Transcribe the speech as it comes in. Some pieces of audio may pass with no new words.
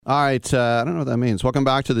All right, I don't know what that means. Welcome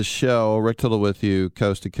back to the show. Rick Tittle with you,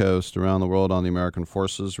 coast to coast, around the world on the American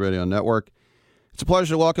Forces Radio Network. It's a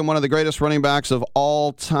pleasure to welcome one of the greatest running backs of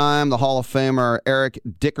all time, the Hall of Famer Eric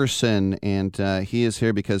Dickerson, and he is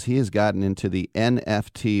here because he has gotten into the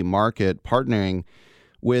NFT market, partnering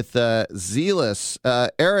with Zealous.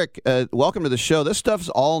 Eric, welcome to the show. This stuff's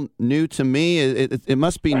all new to me. It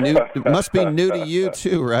must be new. It must be new to you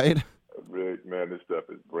too, right? Rick, man, this stuff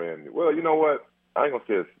is brand new. Well, you know what? I ain't gonna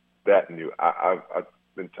say it's that new. I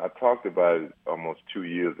talked about it almost 2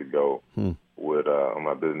 years ago with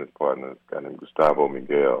my business partner, a guy named Gustavo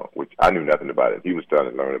Miguel, which I knew nothing about it. He was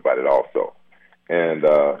starting to learn about it also, and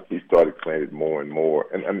he started playing it more and more.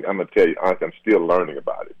 And I'm gonna tell you honestly, I'm still learning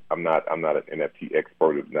about it. I'm not an NFT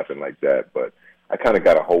expert or nothing like that, but I kind of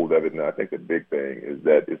got a hold of it. And I think the big thing is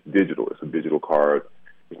that it's digital. It's a digital card.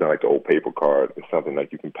 It's not like the old paper card. It's something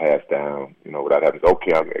like you can pass down, without having to,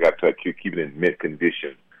 okay, I got to keep it in mint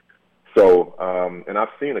condition. So, and I've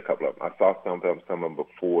seen a couple of them. I saw some of them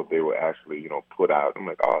before they were actually, put out. I'm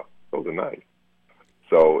like, oh, those are nice.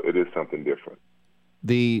 So it is something different.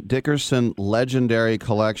 The Dickerson Legendary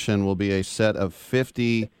Collection will be a set of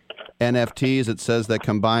 50 NFTs. It says that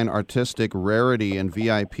combine artistic rarity and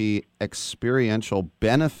VIP experiential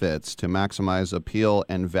benefits to maximize appeal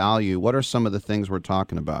and value. What are some of the things we're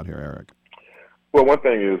talking about here, Eric? Well, one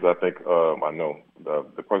thing is, I think I know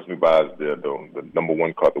the person who buys the number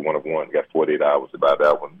one card, the one of one, got 48 hours to buy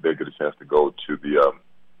that one. They get a chance to go to the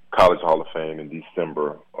College Hall of Fame in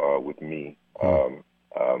December with me, and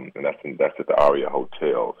that's at the Aria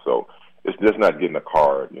Hotel. So it's just not getting a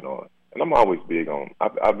card, And I'm always big on.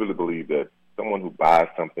 I really believe that someone who buys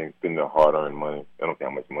something, spend their hard-earned money. I don't care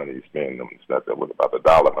how much money you spend. It's not that about the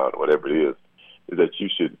dollar amount or whatever it is. Is that you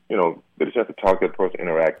should, get a chance to talk to that person,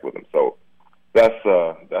 interact with them. So that's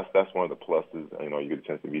one of the pluses. You get a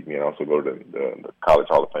chance to meet me and also go to the College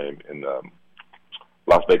Hall of Fame in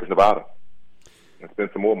Las Vegas, Nevada, and spend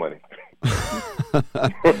some more money.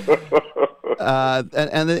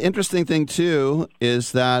 And the interesting thing, too,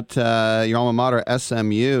 is that your alma mater,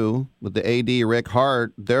 SMU, with the AD, Rick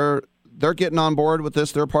Hart, they're getting on board with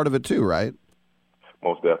this. They're part of it, too, right?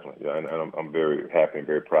 Most definitely, yeah. And I'm very happy and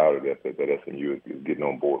very proud of that SMU is getting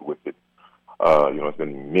on board with it. It's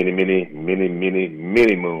been many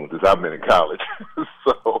moons since I've been in college.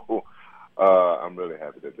 So I'm really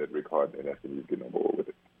happy that Rick Hart and SMU is getting on board with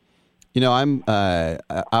it.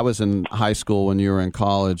 I was in high school when you were in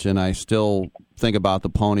college, and I still think about the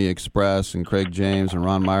Pony Express and Craig James and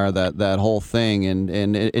Ron Meyer, that whole thing, and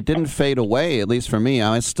it didn't fade away, at least for me.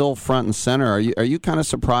 It's still front and center. Are you kind of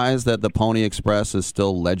surprised that the Pony Express is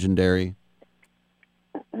still legendary?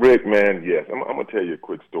 Rick, man, yes. I'm gonna tell you a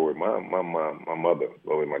quick story. My mother,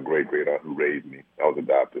 my great aunt who raised me, I was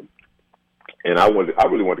adopted, and I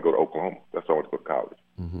really wanted to go to Oklahoma. That's why I wanted to go to college.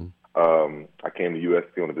 Mm-hmm. I came to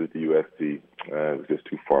USC, I wanted to visit the USC. It was just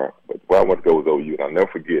too far. But where I wanted to go was OU, and I'll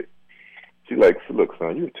never forget. She's like, so look,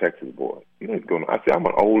 son, you're a Texas boy. You need to go. I said, I'm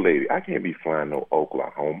an old lady. I can't be flying no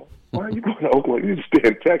Oklahoma. Why are you going to Oklahoma? You need to stay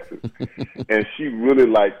in Texas. And she really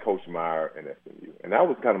liked Coach Meyer and SMU. And that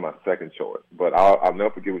was kind of my second choice. But I'll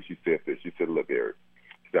never forget what she said. She said, look, Eric,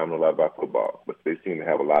 she said, I know a lot about football, but they seem to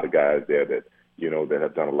have a lot of guys there that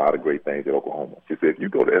have done a lot of great things at Oklahoma. She said, if you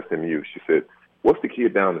go to SMU, she said, what's the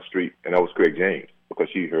kid down the street? And that was Craig James, because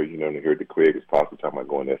she heard, heard that Craig was possibly talking about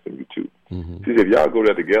going to SMU too. Mm-hmm. She said, if y'all go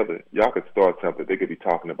there together, y'all could start something they could be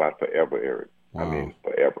talking about forever, Eric. Wow. I mean,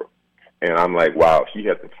 forever. And I'm like, wow, she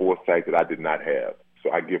had the foresight that I did not have.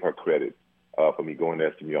 So I give her credit for me going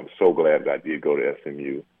to SMU. I'm so glad that I did go to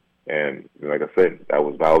SMU. And like I said, that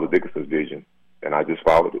was Viola Dickerson's vision, and I just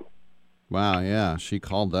followed it. Wow, yeah, she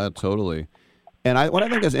called that totally. And what I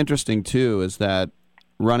think is interesting, too, is that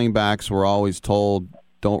running backs were always told,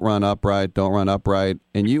 don't run upright.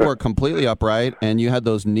 And you were completely upright, and you had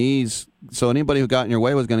those knees. So anybody who got in your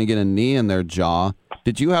way was going to get a knee in their jaw.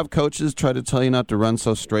 Did you have coaches try to tell you not to run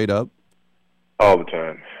so straight up? All the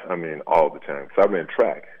time. I mean, all the time. So I ran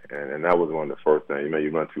track, and that was one of the first things. You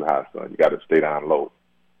run too high, son. You got to stay down low.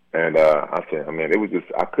 And I said, it was just,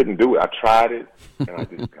 I couldn't do it. I tried it,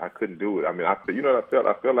 and I couldn't do it. I felt?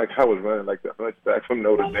 I felt like I was running like the hunchback from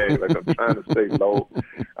Notre Dame, like I'm trying to stay low,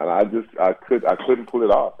 and I couldn't pull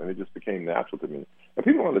it off, and it just became natural to me. And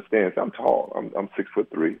people don't understand. See, I'm tall. I'm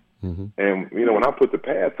 6'3", mm-hmm. And when I put the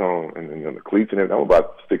pads on and the cleats and everything, I'm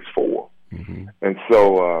about 6'4", mm-hmm. And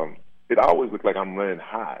so it always looked like I'm running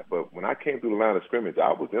high. But when I came through the line of scrimmage,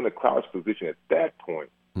 I was in a crouch position at that point.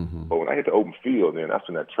 Mm-hmm. But when I hit the open field, then that's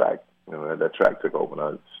when that track took over, and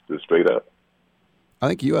I just straight up. I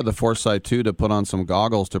think you had the foresight, too, to put on some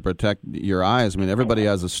goggles to protect your eyes. I mean, everybody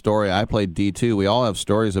has a story. I played D2. We all have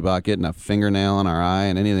stories about getting a fingernail in our eye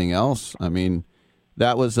and anything else. I mean,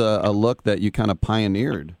 that was a look that you kind of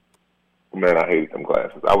pioneered. Man, I hated them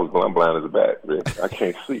glasses. I'm blind as a bat, Rick. I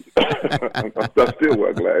can't see. I still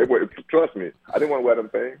wear glasses. Trust me, I didn't want to wear them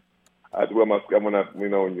things. I had to wear my, when I,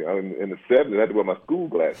 in the 70s, I had to wear my school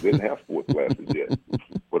glasses. They didn't have sports glasses yet,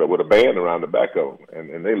 with a band around the back of them,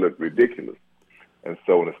 and they looked ridiculous. And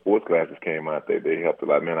so when the sports glasses came out, they helped a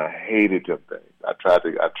lot. Man, I hated them things. I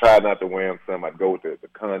tried not to wear them. Some I'd go with the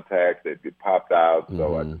contacts. They'd get popped out.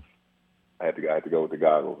 So I had to go with the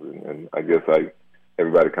goggles. And I guess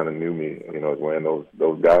everybody kind of knew me, as wearing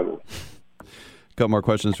those goggles. A couple more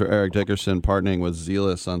questions for Eric Dickerson, partnering with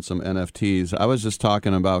Zealous on some NFTs. I was just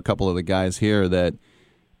talking about a couple of the guys here that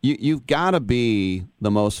you've got to be the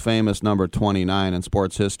most famous number 29 in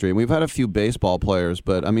sports history. And we've had a few baseball players,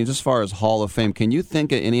 but, I mean, just as far as Hall of Fame, can you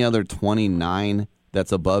think of any other 29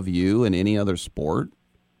 that's above you in any other sport?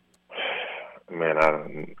 Man,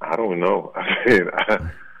 I don't know. I mean,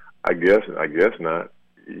 I guess not.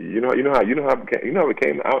 You know how it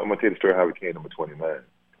came. I'm gonna tell you the story how it came number 29.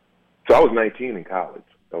 So I was 19 in college.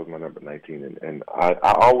 That was my number, 19, and I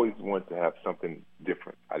always wanted to have something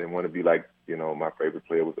different. I didn't want to be like, my favorite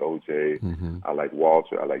player was OJ. Mm-hmm. I like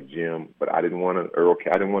Walter. I like Jim, but I didn't want to Earl.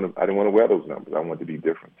 I didn't want to wear those numbers. I wanted to be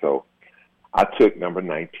different. So I took number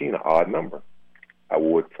 19, an odd number. I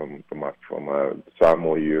wore it from my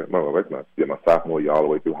sophomore year, my sophomore year all the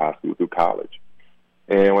way through high school, through college.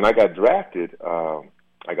 And when I got drafted,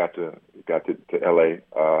 I got to LA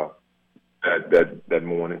that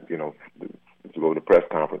morning, to go to the press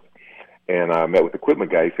conference. And I met with the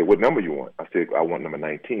equipment guy. He said, "What number you want?" I said, "I want number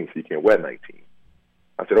 19, so you can't wear 19."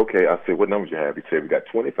 I said, "Okay." I said, "What numbers you have?" He said, "We got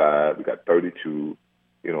 25, we got 32,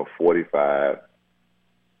 45,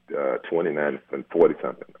 29, and 40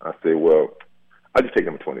 something." I said, "Well, I just take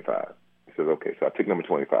number 25." He says, "Okay." So I took number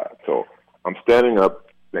 25. So I'm standing up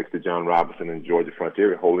next to John Robinson in Georgia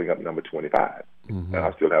Frontier, holding up number 25. Mm-hmm. And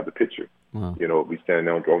I still have the picture. Wow. We standing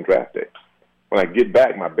there on draft day. When I get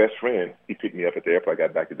back, my best friend, he picked me up at the airport. I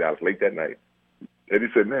got back to Dallas late that night. And he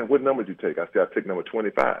said, "Man, what number did you take?" I said, "I took number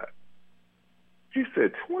 25. He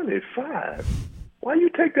said, 25? Why you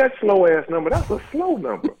take that slow-ass number? That's a slow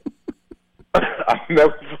number. I'll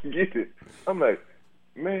never forget it. I'm like,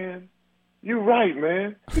 "Man, you're right,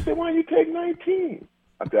 man." He said, "Why you take 19?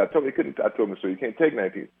 I told him, "So you can't take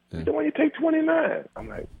 19. He said, "Why you take 29? I'm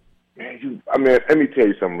like, "Man, let me tell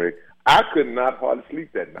you something, Rick. I could not hardly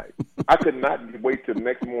sleep that night. I could not wait till the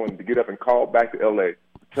next morning to get up and call back to L.A. to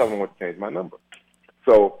tell them what to change my number.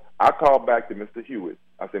 So I called back to Mr. Hewitt.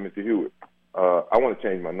 I said, "Mr. Hewitt, I want to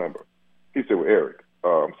change my number." He said, "Well, Eric,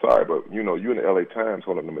 I'm sorry, but, you in the L.A. Times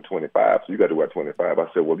hold up number 25, so you got to wear 25. I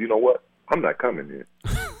said, "Well, you know what? I'm not coming in."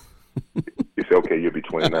 He said, "Okay, you'll be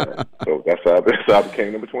 29. So that's how I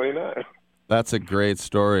became number 29. That's a great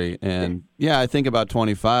story. And, yeah, I think about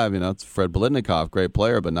 25, it's Fred Biletnikoff, great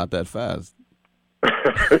player, but not that fast.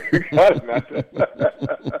 That's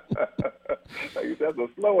a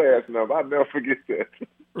slow-ass number. I'll never forget that.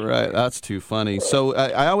 Right, that's too funny. So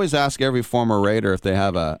I always ask every former Raider if they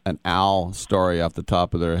have an Al story off the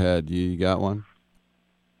top of their head. You got one?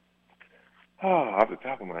 Oh, off the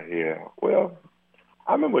top of my head. Well,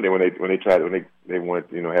 I remember when they wanted to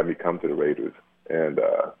have me come to the Raiders, and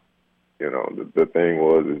the thing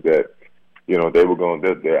was that they were going,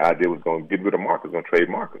 their idea was going to get rid of Marcus, going to trade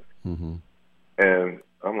Marcus. Mm-hmm. And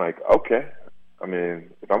I'm like, okay. I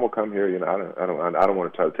mean, if I'm gonna come here, I don't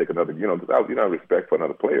want to try to take another, because I was, respect for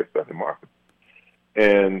another player, especially Marcus.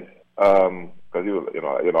 And because he was, being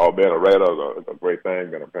a Raider is a great thing,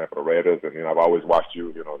 being a fan for the Raiders, and I've always watched you.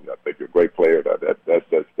 I think you're a great player.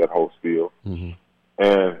 That whole spiel. Mm-hmm.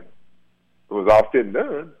 And it was all said and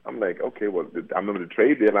done. I'm like, okay, well, I remember the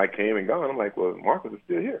trade deadline came and gone. I'm like, well, Marcus is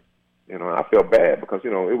still here. I felt bad because, it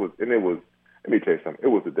was, let me tell you something, it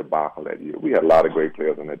was a debacle that year. We had a lot of great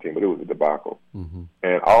players on that team, but it was a debacle. Mm-hmm.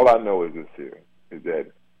 And all I know is this here, is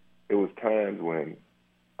that it was times when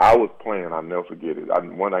I was playing, I'll never forget it.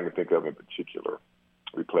 One I can think of in particular,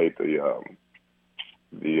 we played the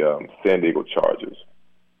San Diego Chargers,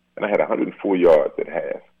 and I had 104 yards at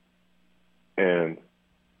half. And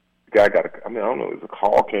guy I don't know, it was a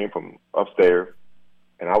call came from upstairs,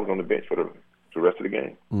 and I was on the bench for the rest of the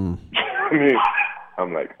game. Mm.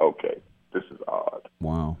 I'm like, okay, this is odd.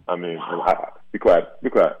 Wow. Be quiet.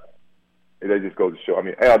 That just goes to show.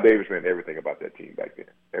 Al Davis ran everything about that team back then,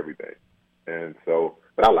 everything. And so,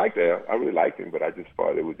 but I liked Al. I really liked him, but I just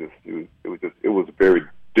thought it was very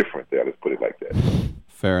different there. Let's put it like that.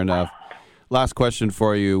 Fair enough. Last question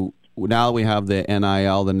for you. now we have the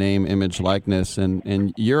NIL, the name, image, likeness,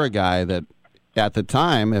 and you're a guy that at the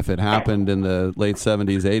time, if it happened in the late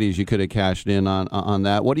 70s, 80s, you could have cashed in on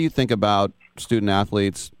that. What do you think about student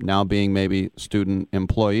athletes now being maybe student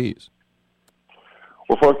employees?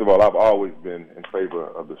 Well, first of all, I've always been in favor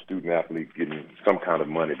of the student athletes getting some kind of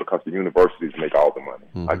money because the universities make all the money.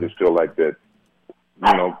 Mm-hmm. I just feel like that,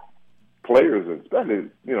 players, especially,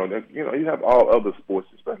 you have all other sports,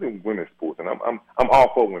 especially women's sports, and I'm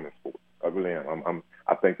all for women's sports. I really am.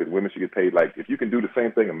 I think that women should get paid like, if you can do the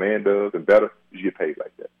same thing a man does and better, you should get paid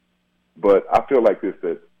like that. But I feel like this,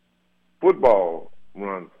 that football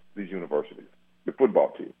runs these universities, the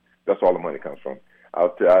football team. That's all the money comes from.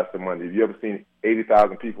 I'll ask the money. Have you ever seen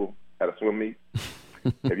 80,000 people at a swim meet?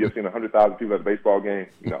 Have you ever seen 100,000 people at a baseball game?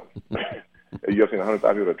 No. Have you ever seen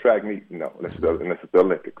 100,000 people at a track meet? No, unless it's the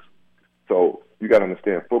Olympics. So you got to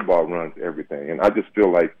understand, football runs everything. And I just feel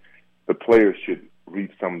like the players should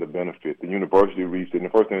reap some of the benefit. The university reaps it. And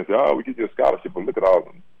the first thing they say, we get you a scholarship, but look at all of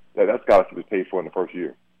them. That scholarship is paid for in the first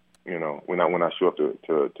year, when I show up to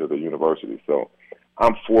the university. So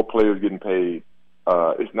I'm for players getting paid.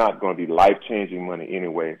 It's not going to be life-changing money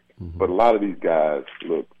anyway. Mm-hmm. But a lot of these guys,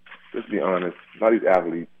 look, let's be honest, a lot of these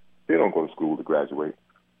athletes, they don't go to school to graduate.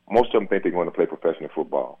 Most of them think they're going to play professional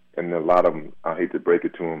football. And a lot of them, I hate to break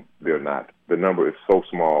it to them, they're not. The number is so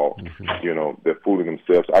small, mm-hmm. They're fooling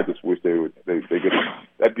themselves. I just wish they get,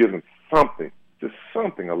 that gives them something, just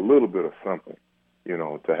something, a little bit of something,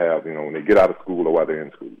 to have, when they get out of school or while they're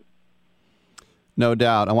in school. No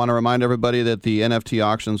doubt. I want to remind everybody that the NFT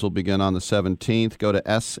auctions will begin on the 17th. Go to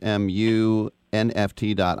smunft.io.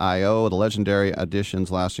 The legendary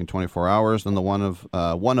editions lasting 24 hours, then the one of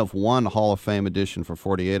one Hall of Fame edition for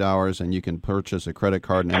 48 hours, and you can purchase a credit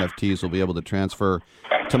card, and NFTs will be able to transfer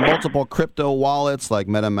to multiple crypto wallets like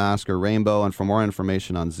MetaMask or Rainbow. And for more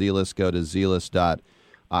information on Zealous, go to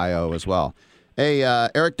zealous.io as well. Hey,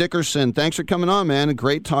 Eric Dickerson, thanks for coming on, man.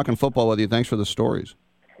 Great talking football with you. Thanks for the stories.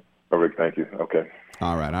 Rick, thank you. Okay.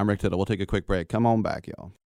 All right, I'm Rick Tittle. We'll take a quick break. Come on back, y'all.